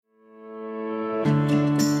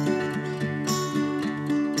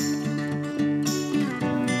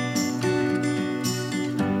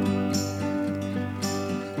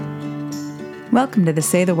Welcome to the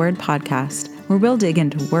Say the Word podcast, where we'll dig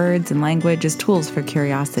into words and language as tools for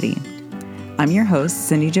curiosity. I'm your host,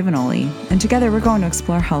 Cindy Giovanoli, and together we're going to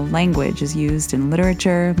explore how language is used in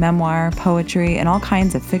literature, memoir, poetry, and all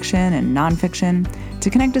kinds of fiction and nonfiction to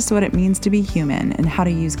connect us to what it means to be human and how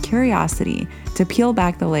to use curiosity to peel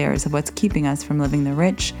back the layers of what's keeping us from living the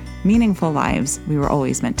rich, meaningful lives we were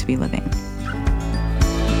always meant to be living.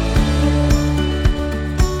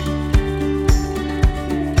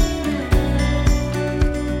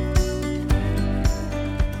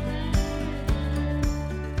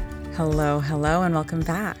 Hello, and welcome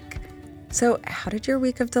back. So, how did your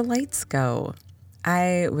week of delights go?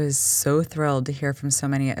 I was so thrilled to hear from so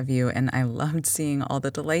many of you, and I loved seeing all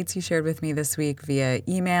the delights you shared with me this week via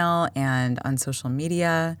email and on social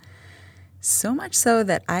media. So much so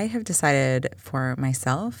that I have decided for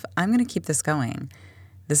myself, I'm going to keep this going.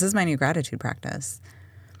 This is my new gratitude practice.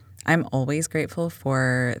 I'm always grateful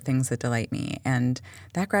for things that delight me, and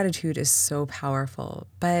that gratitude is so powerful.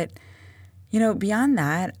 But beyond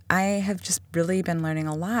that, I have just really been learning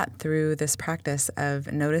a lot through this practice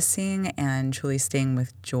of noticing and truly staying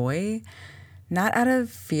with joy, not out of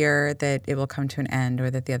fear that it will come to an end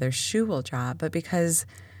or that the other shoe will drop, but because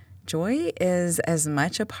joy is as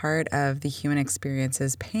much a part of the human experience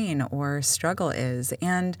as pain or struggle is.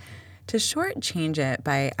 And to shortchange it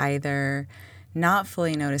by either not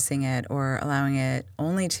fully noticing it or allowing it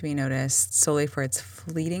only to be noticed solely for its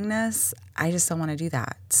fleetingness, I just don't want to do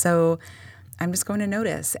that. So I'm just going to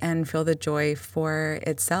notice and feel the joy for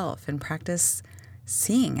itself and practice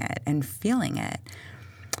seeing it and feeling it.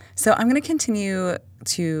 So I'm going to continue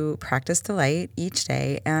to practice delight each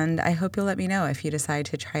day, and I hope you'll let me know if you decide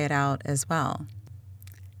to try it out as well.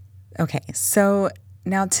 Okay, so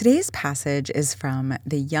now today's passage is from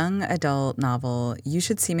the young adult novel You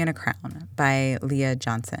Should See Me in a Crown by Leah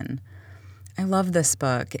Johnson. I love this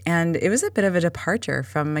book, and it was a bit of a departure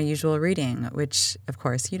from my usual reading, which, of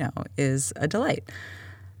course, is a delight.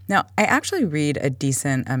 Now, I actually read a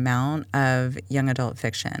decent amount of young adult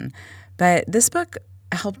fiction, but this book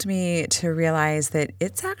helped me to realize that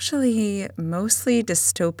it's actually mostly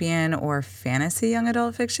dystopian or fantasy young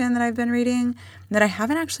adult fiction that I've been reading, that I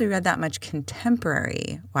haven't actually read that much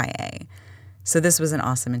contemporary YA. So this was an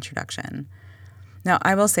awesome introduction. Now,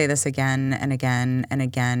 I will say this again and again and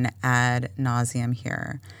again ad nauseum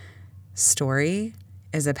here. Story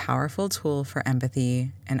is a powerful tool for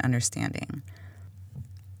empathy and understanding.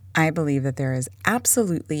 I believe that there is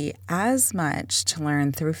absolutely as much to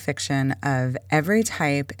learn through fiction of every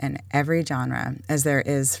type and every genre as there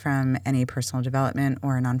is from any personal development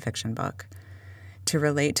or a nonfiction book. To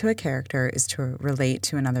relate to a character is to relate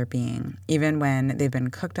to another being, even when they've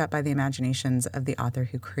been cooked up by the imaginations of the author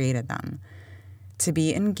who created them. To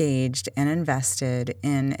be engaged and invested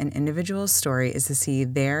in an individual's story is to see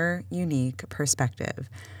their unique perspective,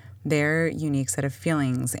 their unique set of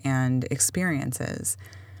feelings and experiences.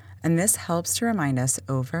 And this helps to remind us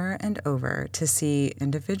over and over to see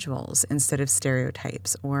individuals instead of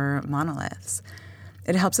stereotypes or monoliths.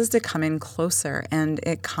 It helps us to come in closer, and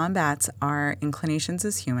it combats our inclinations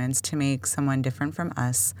as humans to make someone different from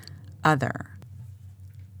us other.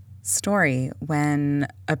 Story, when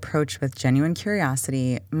approached with genuine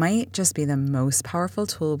curiosity, might just be the most powerful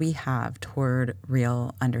tool we have toward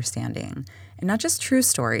real understanding. And not just true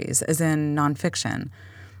stories, as in nonfiction,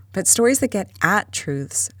 but stories that get at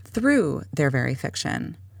truths through their very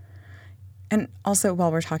fiction. And also,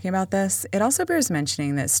 while we're talking about this, it also bears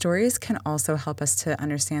mentioning that stories can also help us to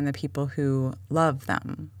understand the people who love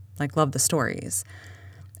them, like love the stories.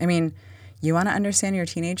 I mean, you want to understand your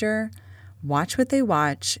teenager? Watch what they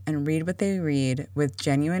watch and read what they read with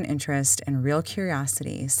genuine interest and real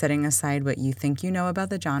curiosity, setting aside what you think you know about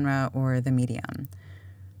the genre or the medium.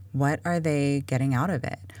 What are they getting out of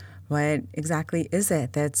it? What exactly is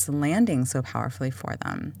it that's landing so powerfully for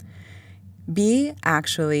them? Be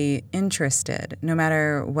actually interested, no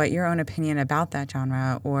matter what your own opinion about that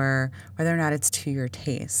genre or whether or not it's to your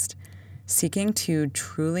taste. Seeking to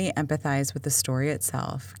truly empathize with the story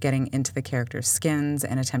itself, getting into the characters' skins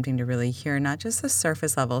and attempting to really hear not just the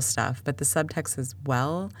surface level stuff, but the subtext as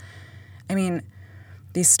well. I mean,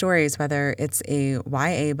 these stories, whether it's a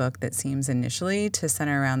YA book that seems initially to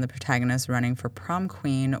center around the protagonist running for prom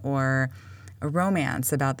queen, or a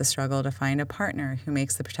romance about the struggle to find a partner who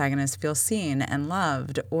makes the protagonist feel seen and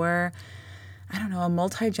loved, or, a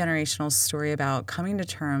multi-generational story about coming to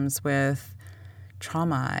terms with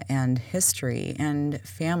trauma and history and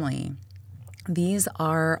family. These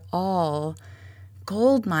are all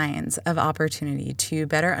gold mines of opportunity to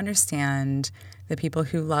better understand the people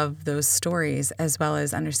who love those stories, as well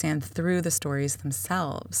as understand through the stories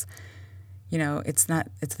themselves. It's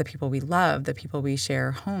the people we love, the people we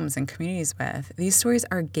share homes and communities with. These stories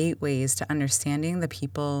are gateways to understanding the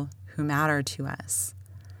people who matter to us.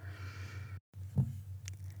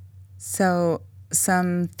 So,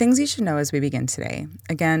 some things you should know as we begin today.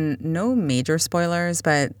 Again, no major spoilers,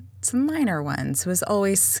 but some minor ones. So as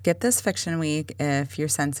always, skip this fiction week if you're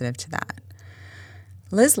sensitive to that.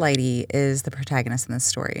 Liz Leidy is the protagonist in this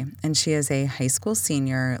story, and she is a high school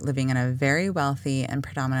senior living in a very wealthy and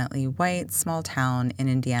predominantly white small town in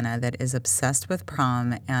Indiana that is obsessed with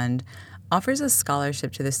prom and offers a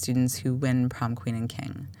scholarship to the students who win prom queen and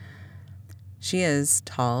king. She is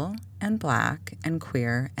tall and black and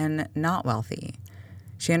queer and not wealthy.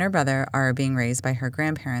 She and her brother are being raised by her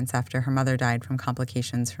grandparents after her mother died from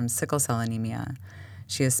complications from sickle cell anemia.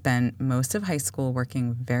 She has spent most of high school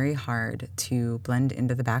working very hard to blend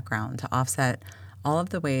into the background to offset all of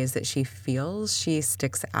the ways that she feels she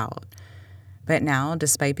sticks out. But now,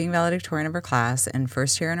 despite being valedictorian of her class and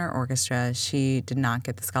first year in her orchestra, she did not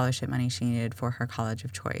get the scholarship money she needed for her college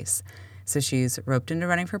of choice. So she's roped into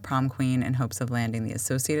running for prom queen in hopes of landing the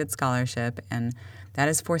associated scholarship, and that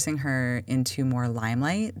is forcing her into more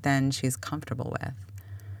limelight than she's comfortable with.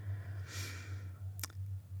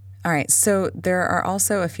 All right, so there are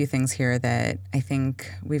also a few things here that I think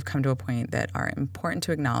we've come to a point that are important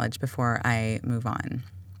to acknowledge before I move on.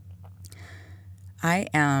 I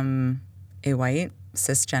am a white,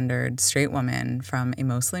 cisgendered, straight woman from a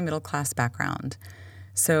mostly middle-class background,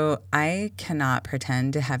 so I cannot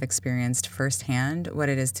pretend to have experienced firsthand what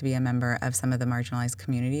it is to be a member of some of the marginalized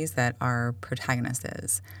communities that our protagonist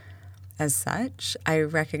is. As such, I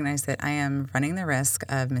recognize that I am running the risk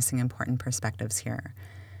of missing important perspectives here.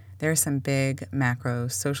 There are some big, macro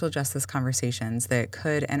social justice conversations that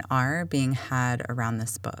could and are being had around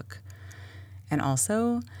this book. And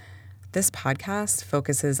also, this podcast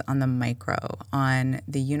focuses on the micro, on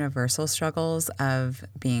the universal struggles of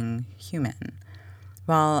being human.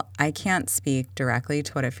 While I can't speak directly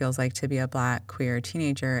to what it feels like to be a Black queer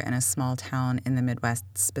teenager in a small town in the Midwest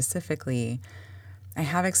specifically, I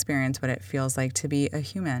have experienced what it feels like to be a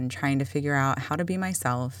human trying to figure out how to be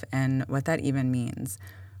myself and what that even means.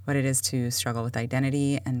 What it is to struggle with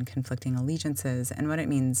identity and conflicting allegiances, and what it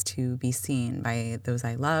means to be seen by those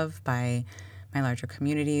I love, by my larger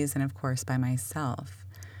communities, and of course by myself.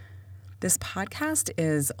 This podcast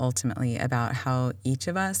is ultimately about how each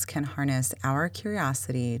of us can harness our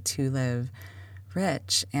curiosity to live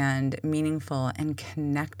rich and meaningful and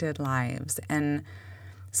connected lives. And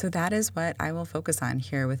so that is what I will focus on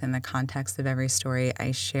here within the context of every story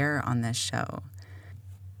I share on this show.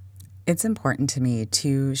 It's important to me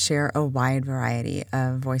to share a wide variety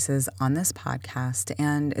of voices on this podcast,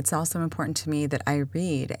 and it's also important to me that I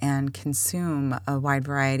read and consume a wide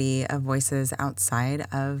variety of voices outside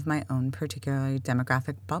of my own particular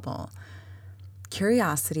demographic bubble.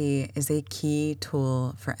 Curiosity is a key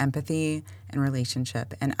tool for empathy and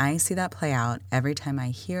relationship, and I see that play out every time I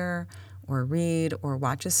hear or read or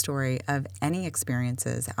watch a story of any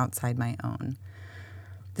experiences outside my own.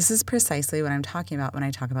 This is precisely what I'm talking about when I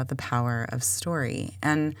talk about the power of story.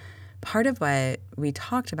 And part of what we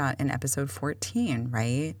talked about in episode 14,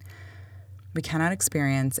 right? We cannot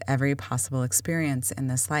experience every possible experience in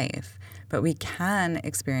this life, but we can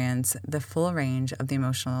experience the full range of the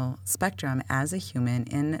emotional spectrum as a human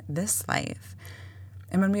in this life.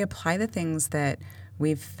 And when we apply the things that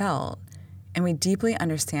we've felt, and we deeply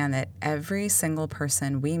understand that every single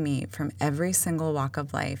person we meet from every single walk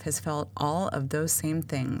of life has felt all of those same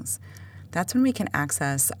things, that's when we can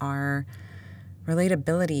access our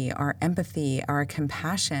relatability, our empathy, our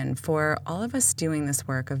compassion for all of us doing this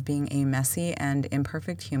work of being a messy and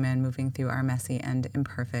imperfect human moving through our messy and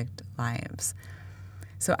imperfect lives.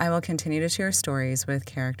 So I will continue to share stories with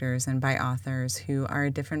characters and by authors who are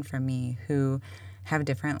different from me, who have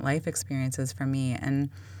different life experiences from me, and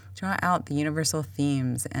draw out the universal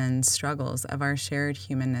themes and struggles of our shared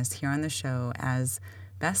humanness here on the show as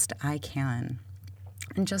best I can.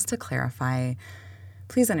 And just to clarify,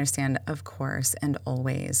 please understand, of course, and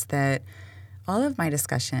always, that all of my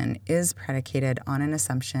discussion is predicated on an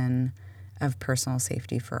assumption of personal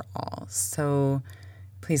safety for all. So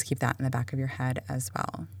please keep that in the back of your head as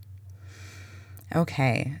well.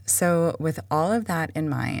 Okay, so with all of that in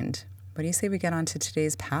mind, what do you say we get on to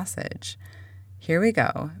today's passage? Here we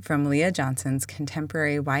go, from Leah Johnson's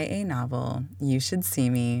contemporary YA novel, You Should See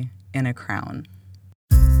Me in a Crown.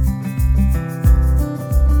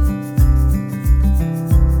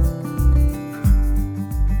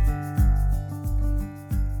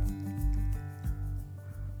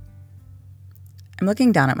 I'm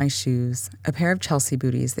looking down at my shoes, a pair of Chelsea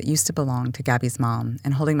booties that used to belong to Gabby's mom,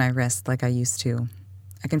 and holding my wrist like I used to.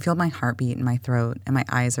 I can feel my heartbeat in my throat, and my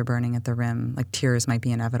eyes are burning at the rim like tears might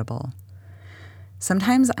be inevitable.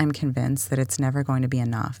 Sometimes I'm convinced that it's never going to be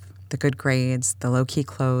enough. The good grades, the low-key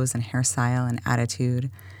clothes and hairstyle and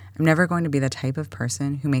attitude. I'm never going to be the type of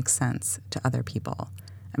person who makes sense to other people.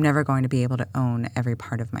 I'm never going to be able to own every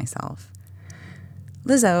part of myself.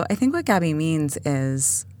 Lizzo, I think what Gabby means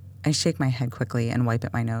is... I shake my head quickly and wipe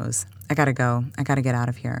at my nose. I gotta go. I gotta get out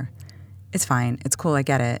of here. It's fine. It's cool. I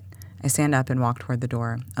get it. I stand up and walk toward the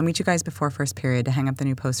door. I'll meet you guys before first period to hang up the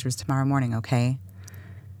new posters tomorrow morning, okay?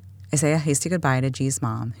 I say a hasty goodbye to G's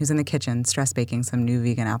mom, who's in the kitchen stress baking some new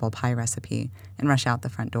vegan apple pie recipe, and rush out the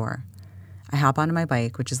front door. I hop onto my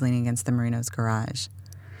bike, which is leaning against the Marino's garage.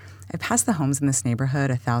 I've passed the homes in this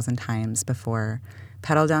neighborhood 1,000 times before,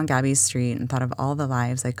 pedaled down Gabby's street and thought of all the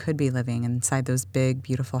lives I could be living inside those big,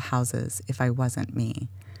 beautiful houses if I wasn't me.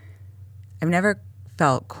 I've never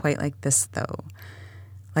felt quite like this, though.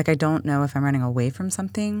 Like I don't know if I'm running away from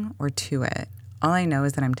something or to it. All I know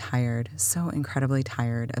is that I'm tired, so incredibly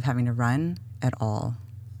tired of having to run at all.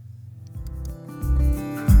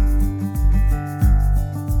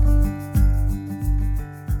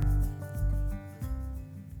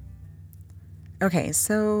 Okay,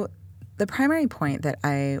 so the primary point that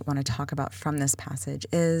I want to talk about from this passage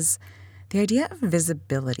is the idea of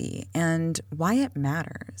visibility and why it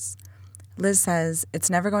matters. Liz says,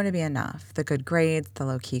 it's never going to be enough. The good grades, the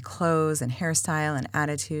low-key clothes and hairstyle and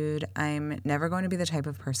attitude. I'm never going to be the type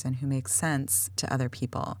of person who makes sense to other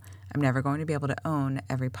people. I'm never going to be able to own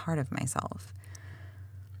every part of myself.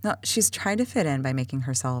 Now, she's tried to fit in by making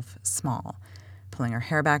herself small, pulling her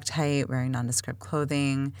hair back tight, wearing nondescript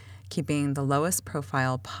clothing, keeping the lowest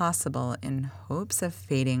profile possible in hopes of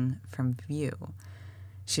fading from view.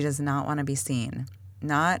 She does not want to be seen,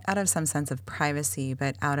 not out of some sense of privacy,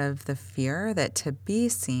 but out of the fear that to be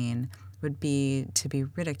seen would be to be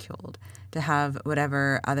ridiculed, to have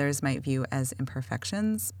whatever others might view as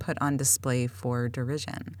imperfections put on display for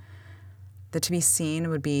derision. That to be seen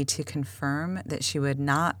would be to confirm that she would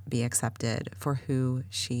not be accepted for who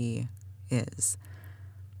she is.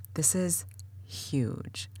 This is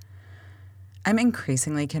huge. I'm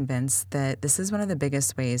increasingly convinced that this is one of the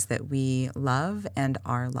biggest ways that we love and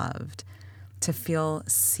are loved. To feel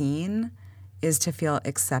seen is to feel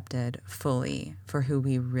accepted fully for who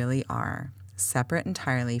we really are, separate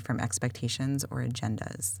entirely from expectations or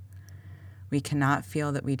agendas. We cannot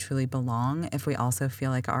feel that we truly belong if we also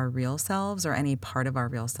feel like our real selves or any part of our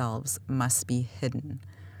real selves must be hidden.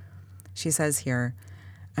 She says here,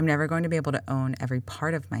 I'm never going to be able to own every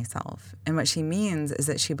part of myself. And what she means is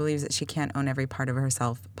that she believes that she can't own every part of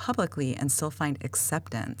herself publicly and still find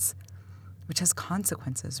acceptance, which has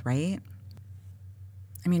consequences, right?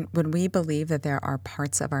 I mean, when we believe that there are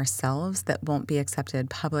parts of ourselves that won't be accepted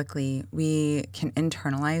publicly, we can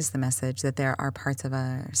internalize the message that there are parts of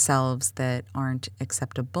ourselves that aren't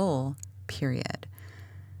acceptable, period.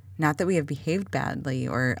 Not that we have behaved badly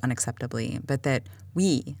or unacceptably, but that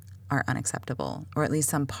we are unacceptable, or at least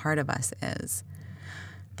some part of us is.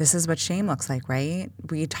 This is what shame looks like, right?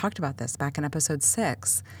 We talked about this back in episode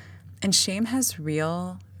 6. And shame has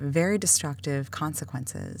real, very destructive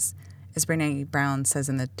consequences. As Brené Brown says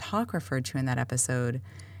in the talk referred to in that episode,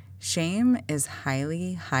 shame is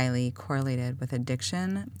highly, highly correlated with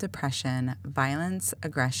addiction, depression, violence,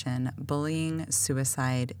 aggression, bullying,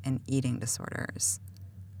 suicide, and eating disorders.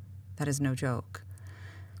 That is no joke.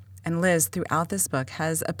 And Liz, throughout this book,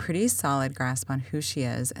 has a pretty solid grasp on who she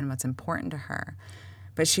is and what's important to her.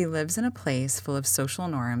 But she lives in a place full of social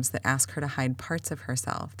norms that ask her to hide parts of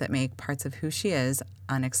herself, that make parts of who she is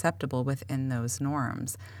unacceptable within those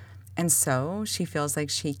norms. And so she feels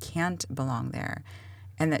like she can't belong there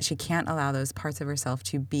and that she can't allow those parts of herself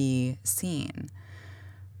to be seen.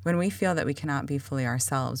 When we feel that we cannot be fully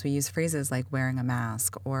ourselves, we use phrases like wearing a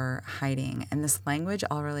mask or hiding, and this language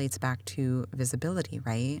all relates back to visibility,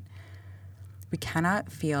 right? We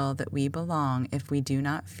cannot feel that we belong if we do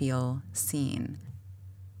not feel seen.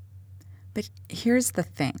 But here's the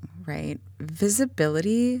thing, right?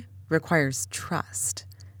 Visibility requires trust.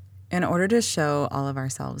 In order to show all of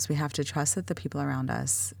ourselves, we have to trust that the people around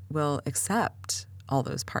us will accept all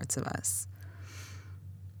those parts of us.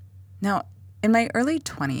 Now, in my early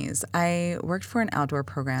 20s, I worked for an outdoor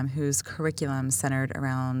program whose curriculum centered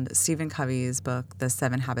around Stephen Covey's book, The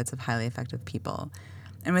 7 Habits of Highly Effective People.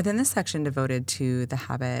 And within this section devoted to the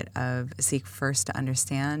habit of seek first to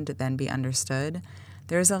understand, then be understood,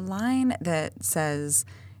 there's a line that says,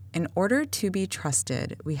 in order to be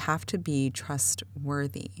trusted, we have to be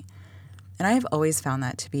trustworthy. And I have always found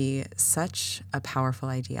that to be such a powerful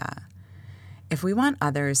idea. If we want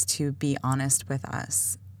others to be honest with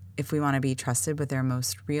us, if we want to be trusted with their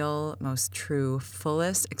most real, most true,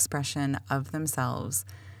 fullest expression of themselves,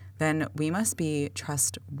 then we must be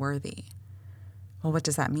trustworthy. Well, what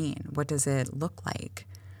does that mean? What does it look like?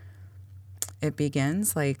 It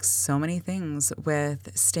begins, like so many things,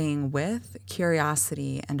 with staying with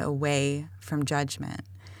curiosity and away from judgment.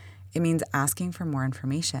 It means asking for more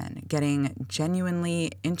information, getting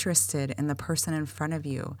genuinely interested in the person in front of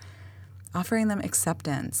you, offering them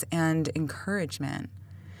acceptance and encouragement.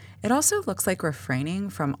 It also looks like refraining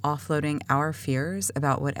from offloading our fears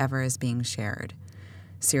about whatever is being shared.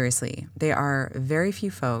 Seriously, there are very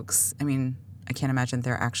few folks, I can't imagine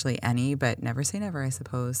there are actually any, but never say never, I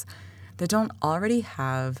suppose, that don't already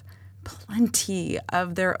have plenty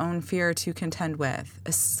of their own fear to contend with,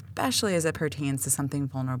 especially as it pertains to something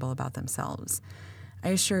vulnerable about themselves. I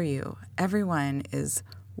assure you, everyone is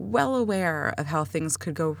well aware of how things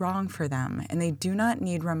could go wrong for them, and they do not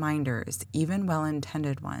need reminders, even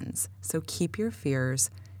well-intended ones. So keep your fears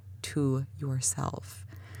to yourself.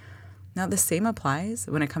 Now, the same applies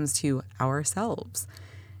when it comes to ourselves.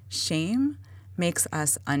 Shame makes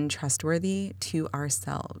us untrustworthy to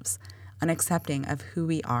ourselves, unaccepting of who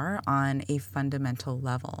we are on a fundamental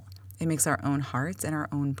level. It makes our own hearts and our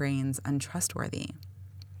own brains untrustworthy.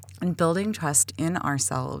 And building trust in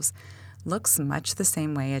ourselves looks much the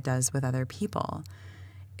same way it does with other people.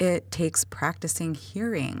 It takes practicing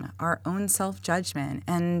hearing our own self-judgment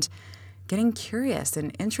and getting curious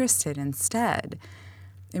and interested instead.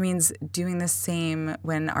 It means doing the same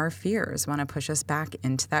when our fears want to push us back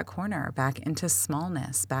into that corner, back into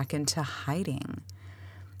smallness, back into hiding.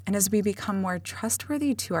 And as we become more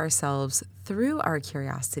trustworthy to ourselves through our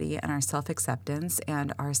curiosity and our self-acceptance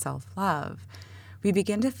and our self-love, we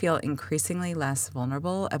begin to feel increasingly less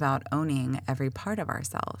vulnerable about owning every part of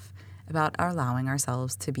ourselves, about allowing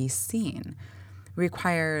ourselves to be seen. We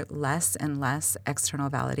require less and less external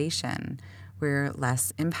validation. We're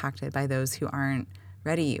less impacted by those who aren't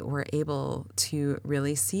ready or able to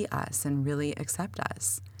really see us and really accept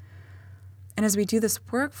us. And as we do this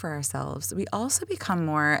work for ourselves, we also become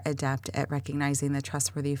more adept at recognizing the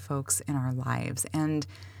trustworthy folks in our lives and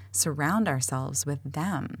surround ourselves with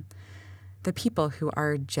them. The people who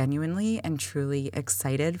are genuinely and truly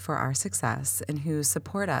excited for our success and who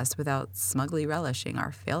support us without smugly relishing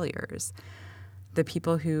our failures. The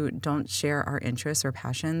people who don't share our interests or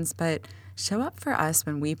passions, but show up for us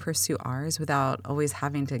when we pursue ours without always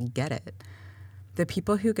having to get it. The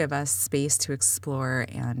people who give us space to explore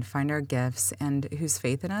and find our gifts and whose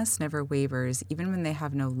faith in us never wavers even when they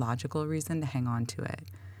have no logical reason to hang on to it.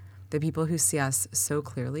 The people who see us so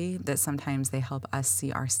clearly that sometimes they help us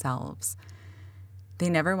see ourselves. They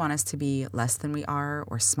never want us to be less than we are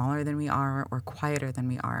or smaller than we are or quieter than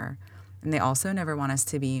we are. And they also never want us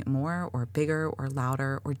to be more or bigger or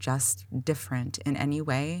louder or just different in any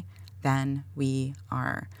way than we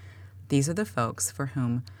are. These are the folks for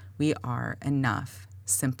whom we are enough,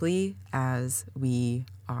 simply as we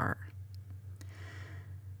are.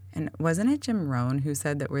 And wasn't it Jim Rohn who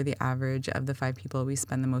said that we're the average of the 5 people we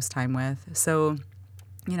spend the most time with? So,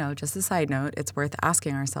 just a side note, it's worth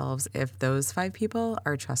asking ourselves if those 5 people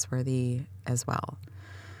are trustworthy as well.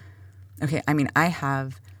 Okay, I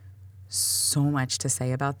have so much to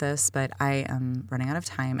say about this, but I am running out of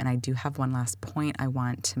time, and I do have one last point I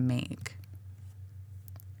want to make.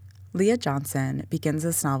 Leah Johnson begins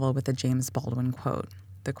this novel with a James Baldwin quote.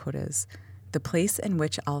 The quote is, "The place in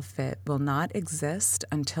which I'll fit will not exist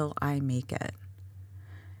until I make it."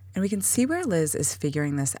 And we can see where Liz is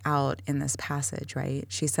figuring this out in this passage, right?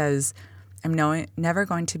 She says, I'm never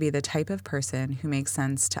going to be the type of person who makes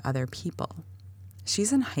sense to other people.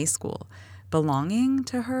 She's in high school. Belonging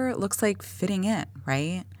to her looks like fitting in,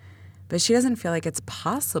 right? But she doesn't feel like it's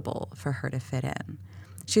possible for her to fit in.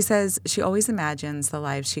 She says she always imagines the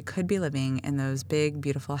lives she could be living in those big,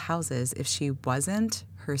 beautiful houses if she wasn't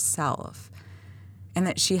herself, and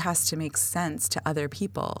that she has to make sense to other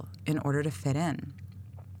people in order to fit in.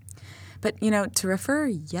 But, to refer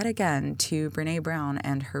yet again to Brené Brown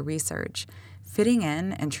and her research, fitting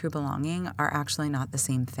in and true belonging are actually not the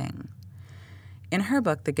same thing. In her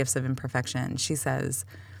book, The Gifts of Imperfection, she says,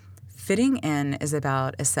 fitting in is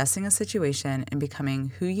about assessing a situation and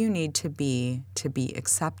becoming who you need to be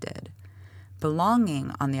accepted.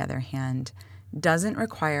 Belonging, on the other hand, doesn't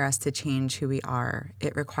require us to change who we are.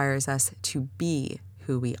 It requires us to be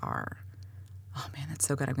who we are. Oh man, that's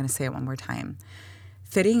so good. I'm going to say it one more time.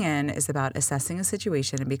 Fitting in is about assessing a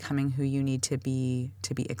situation and becoming who you need to be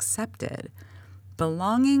accepted.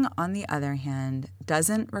 Belonging, on the other hand,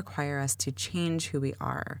 doesn't require us to change who we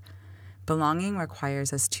are. Belonging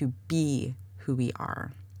requires us to be who we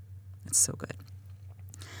are. It's so good.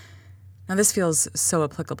 Now, this feels so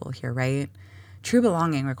applicable here, right? True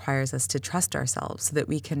belonging requires us to trust ourselves so that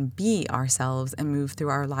we can be ourselves and move through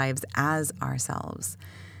our lives as ourselves.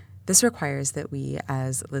 This requires that we,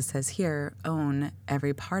 as Liz says here, own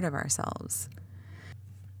every part of ourselves.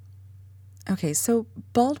 Okay, so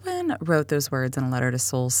Baldwin wrote those words in a letter to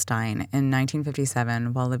Sol Stein in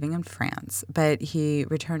 1957 while living in France, but he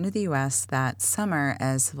returned to the U.S. that summer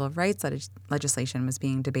as civil rights legislation was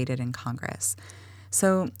being debated in Congress.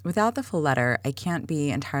 So without the full letter, I can't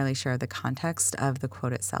be entirely sure of the context of the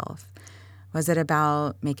quote itself. Was it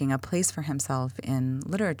about making a place for himself in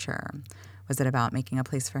literature? Was it about making a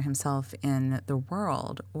place for himself in the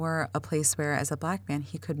world, or a place where, as a Black man,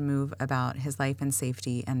 he could move about his life in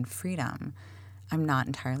safety and freedom? I'm not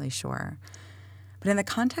entirely sure. But in the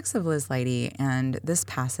context of Liz Leidy and this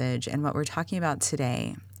passage and what we're talking about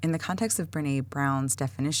today, in the context of Brené Brown's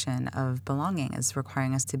definition of belonging as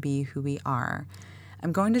requiring us to be who we are,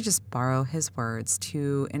 I'm going to just borrow his words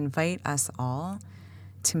to invite us all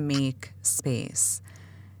to make space,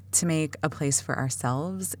 to make a place for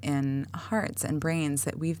ourselves in hearts and brains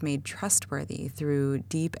that we've made trustworthy through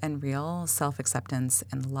deep and real self-acceptance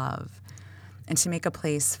and love, and to make a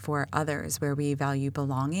place for others where we value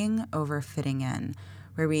belonging over fitting in,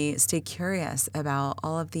 where we stay curious about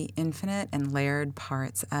all of the infinite and layered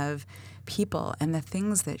parts of people and the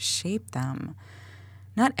things that shape them.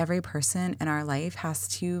 Not every person in our life has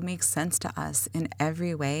to make sense to us in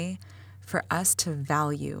every way for us to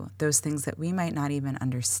value those things that we might not even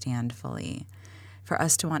understand fully, for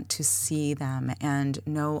us to want to see them and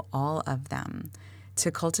know all of them,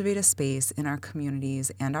 to cultivate a space in our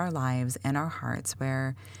communities and our lives and our hearts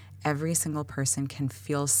where every single person can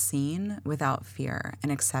feel seen without fear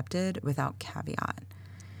and accepted without caveat.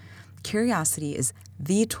 Curiosity is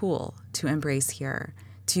the tool to embrace here,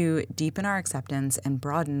 to deepen our acceptance and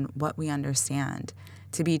broaden what we understand,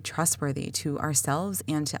 to be trustworthy to ourselves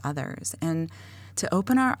and to others, and to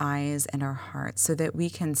open our eyes and our hearts so that we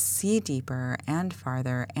can see deeper and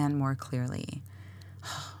farther and more clearly.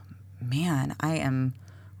 Oh, man, I am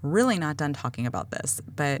really not done talking about this,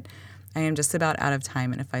 but I am just about out of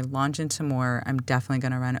time, and if I launch into more, I'm definitely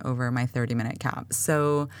going to run over my 30-minute cap.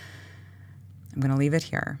 So I'm going to leave it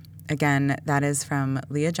here. Again, that is from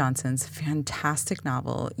Leah Johnson's fantastic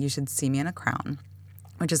novel, You Should See Me in a Crown,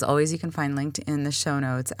 which as always you can find linked in the show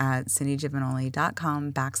notes at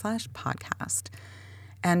cindygiovanoli.com/podcast.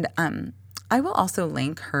 And I will also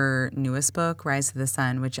link her newest book, Rise to the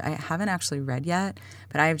Sun, which I haven't actually read yet,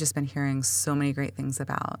 but I have just been hearing so many great things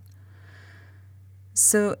about.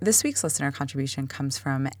 So this week's listener contribution comes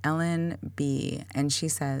from Ellen B., and she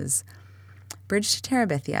says, Bridge to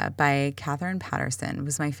Terabithia by Catherine Patterson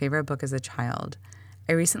was my favorite book as a child.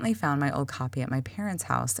 I recently found my old copy at my parents'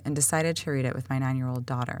 house and decided to read it with my 9-year-old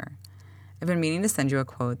daughter. I've been meaning to send you a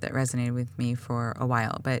quote that resonated with me for a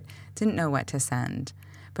while, but didn't know what to send.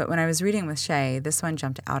 But when I was reading with Shay, this one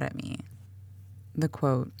jumped out at me. The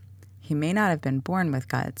quote, "He may not have been born with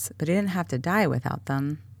guts, but he didn't have to die without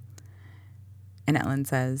them." And Ellen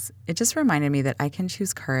says, "It just reminded me that I can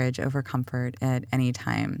choose courage over comfort at any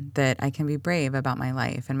time, that I can be brave about my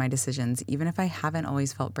life and my decisions, even if I haven't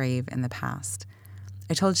always felt brave in the past."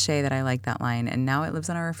 I told Shay that I liked that line, and now it lives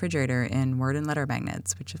on our refrigerator in word and letter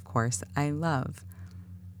magnets, which, of course, I love.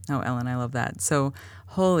 Oh, Ellen, I love that. So,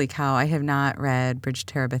 holy cow, I have not read Bridge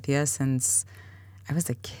to Terabithia since I was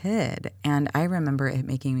a kid, and I remember it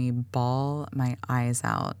making me bawl my eyes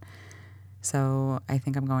out. So I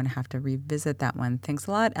think I'm going to have to revisit that one. Thanks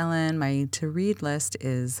a lot, Ellen. My to-read list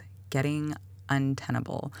is getting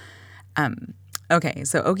untenable. Okay,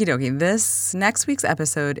 so okie dokie. This next week's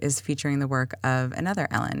episode is featuring the work of another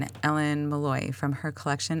Ellen, Ellen Malloy, from her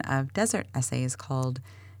collection of desert essays called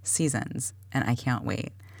Seasons, and I can't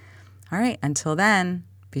wait. All right, until then,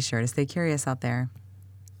 be sure to stay curious out there.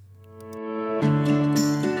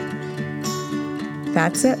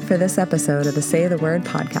 That's it for this episode of the Say the Word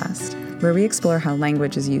podcast, where we explore how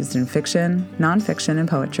language is used in fiction, nonfiction, and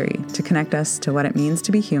poetry to connect us to what it means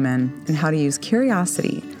to be human and how to use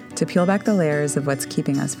curiosity to peel back the layers of what's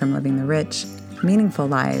keeping us from living the rich, meaningful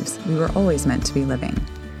lives we were always meant to be living.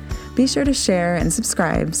 Be sure to share and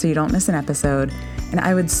subscribe so you don't miss an episode, and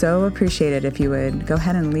I would so appreciate it if you would go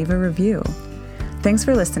ahead and leave a review. Thanks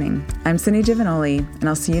for listening. I'm Cindy Giovanoli, and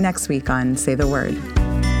I'll see you next week on Say the Word.